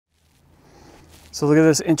So look at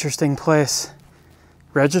this interesting place.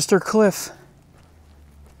 Register Cliff.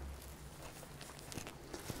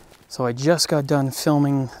 So I just got done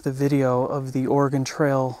filming the video of the Oregon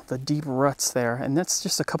Trail, the deep ruts there, and that's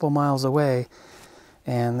just a couple miles away.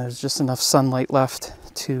 And there's just enough sunlight left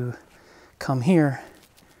to come here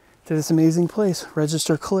to this amazing place,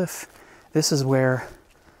 Register Cliff. This is where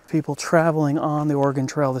people traveling on the Oregon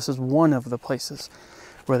Trail, this is one of the places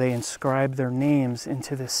where they inscribe their names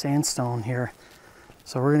into this sandstone here.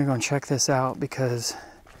 So we're gonna go and check this out because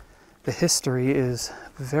the history is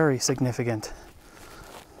very significant.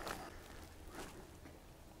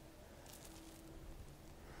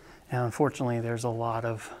 Now, unfortunately, there's a lot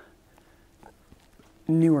of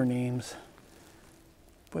newer names,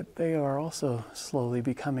 but they are also slowly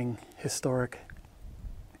becoming historic.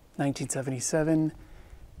 1977,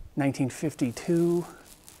 1952,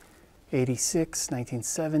 86,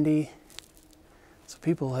 1970. So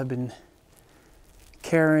people have been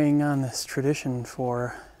carrying on this tradition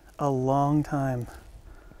for a long time.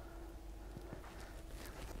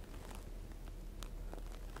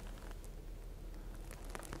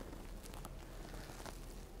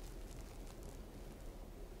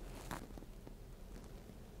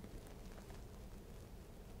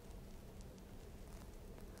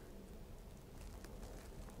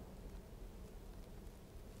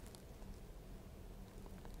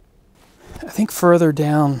 I think further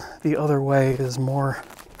down the other way is more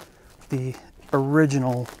the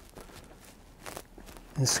original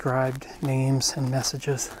inscribed names and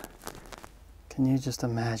messages. Can you just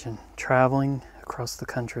imagine traveling across the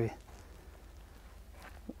country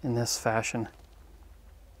in this fashion?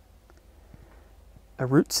 A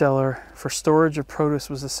root cellar for storage of produce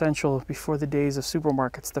was essential before the days of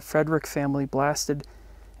supermarkets. The Frederick family blasted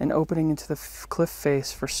an opening into the cliff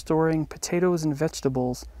face for storing potatoes and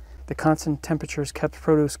vegetables. The constant temperatures kept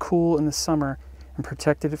produce cool in the summer and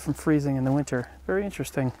protected it from freezing in the winter. Very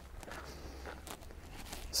interesting.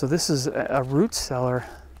 So this is a root cellar.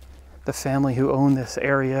 The family who owned this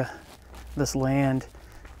area, this land,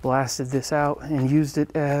 blasted this out and used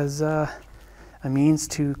it as a means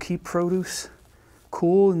to keep produce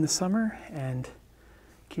cool in the summer and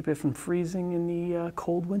keep it from freezing in the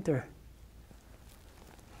cold winter.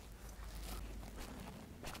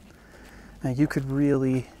 Now you could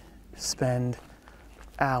really spend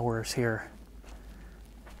hours here.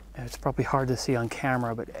 And it's probably hard to see on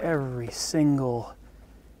camera, but every single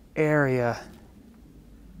area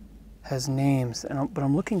has names. But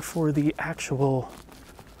I'm looking for the actual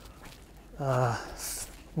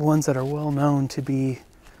ones that are well known to be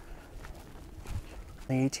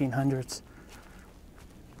the 1800s.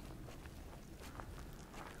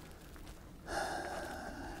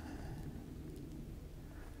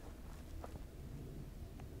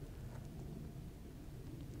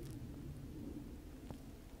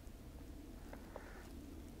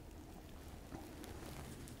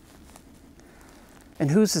 And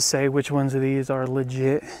who's to say which ones of these are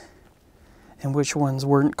legit and which ones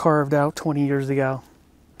weren't carved out 20 years ago?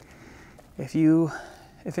 If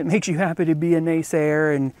it makes you happy to be a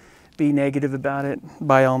naysayer and be negative about it,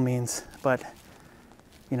 by all means. But,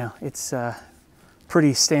 you know, it's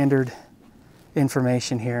pretty standard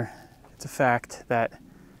information here. It's a fact that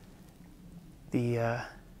the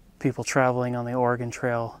people traveling on the Oregon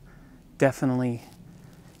Trail definitely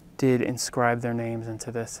did inscribe their names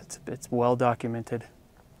into this. It's well documented.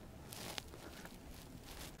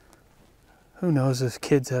 Who knows if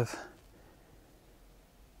kids have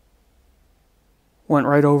went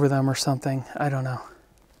right over them or something. I don't know.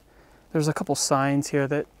 There's a couple signs here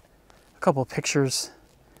a couple pictures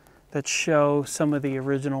that show some of the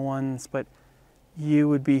original ones, but you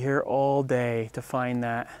would be here all day to find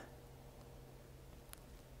that.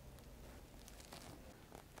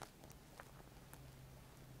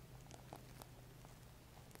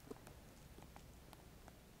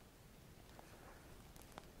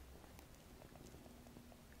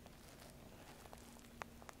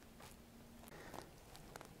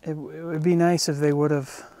 It would be nice if they would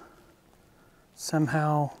have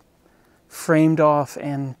somehow framed off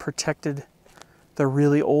and protected the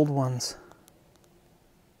really old ones.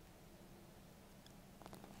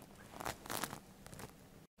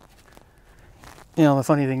 You know, the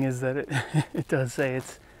funny thing is that it does say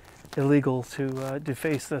it's illegal to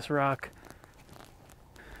deface this rock.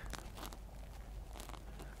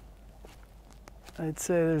 I'd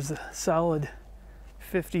say there's a solid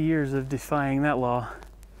 50 years of defying that law.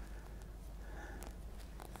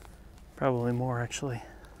 Probably more, actually.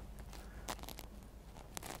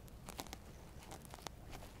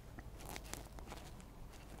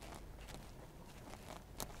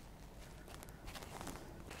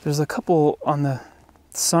 There's a couple on the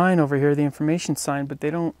sign over here, the information sign, but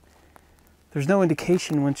there's no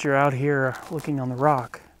indication once you're out here looking on the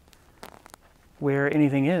rock where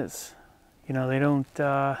anything is. You know, they don't,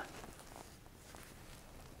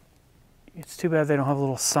 it's too bad they don't have a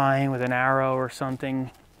little sign with an arrow or something.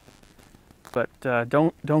 But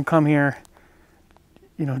don't come here,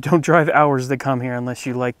 you know, don't drive hours to come here unless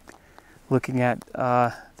you like looking at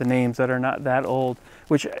the names that are not that old,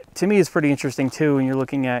 which to me is pretty interesting too. When you're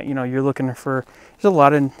looking at, you know, you're looking for, there's a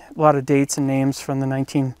lot of dates and names from the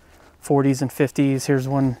 1940s and 50s. Here's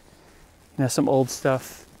one, you know, some old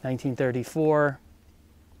stuff, 1934.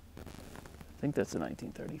 I think that's a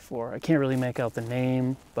 1934. I can't really make out the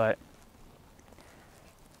name, but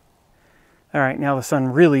all right, now the sun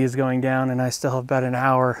really is going down and I still have about an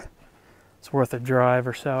hour. It's worth a drive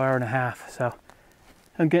or so, hour and a half. So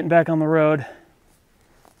I'm getting back on the road.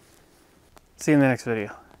 See you in the next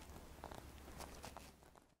video.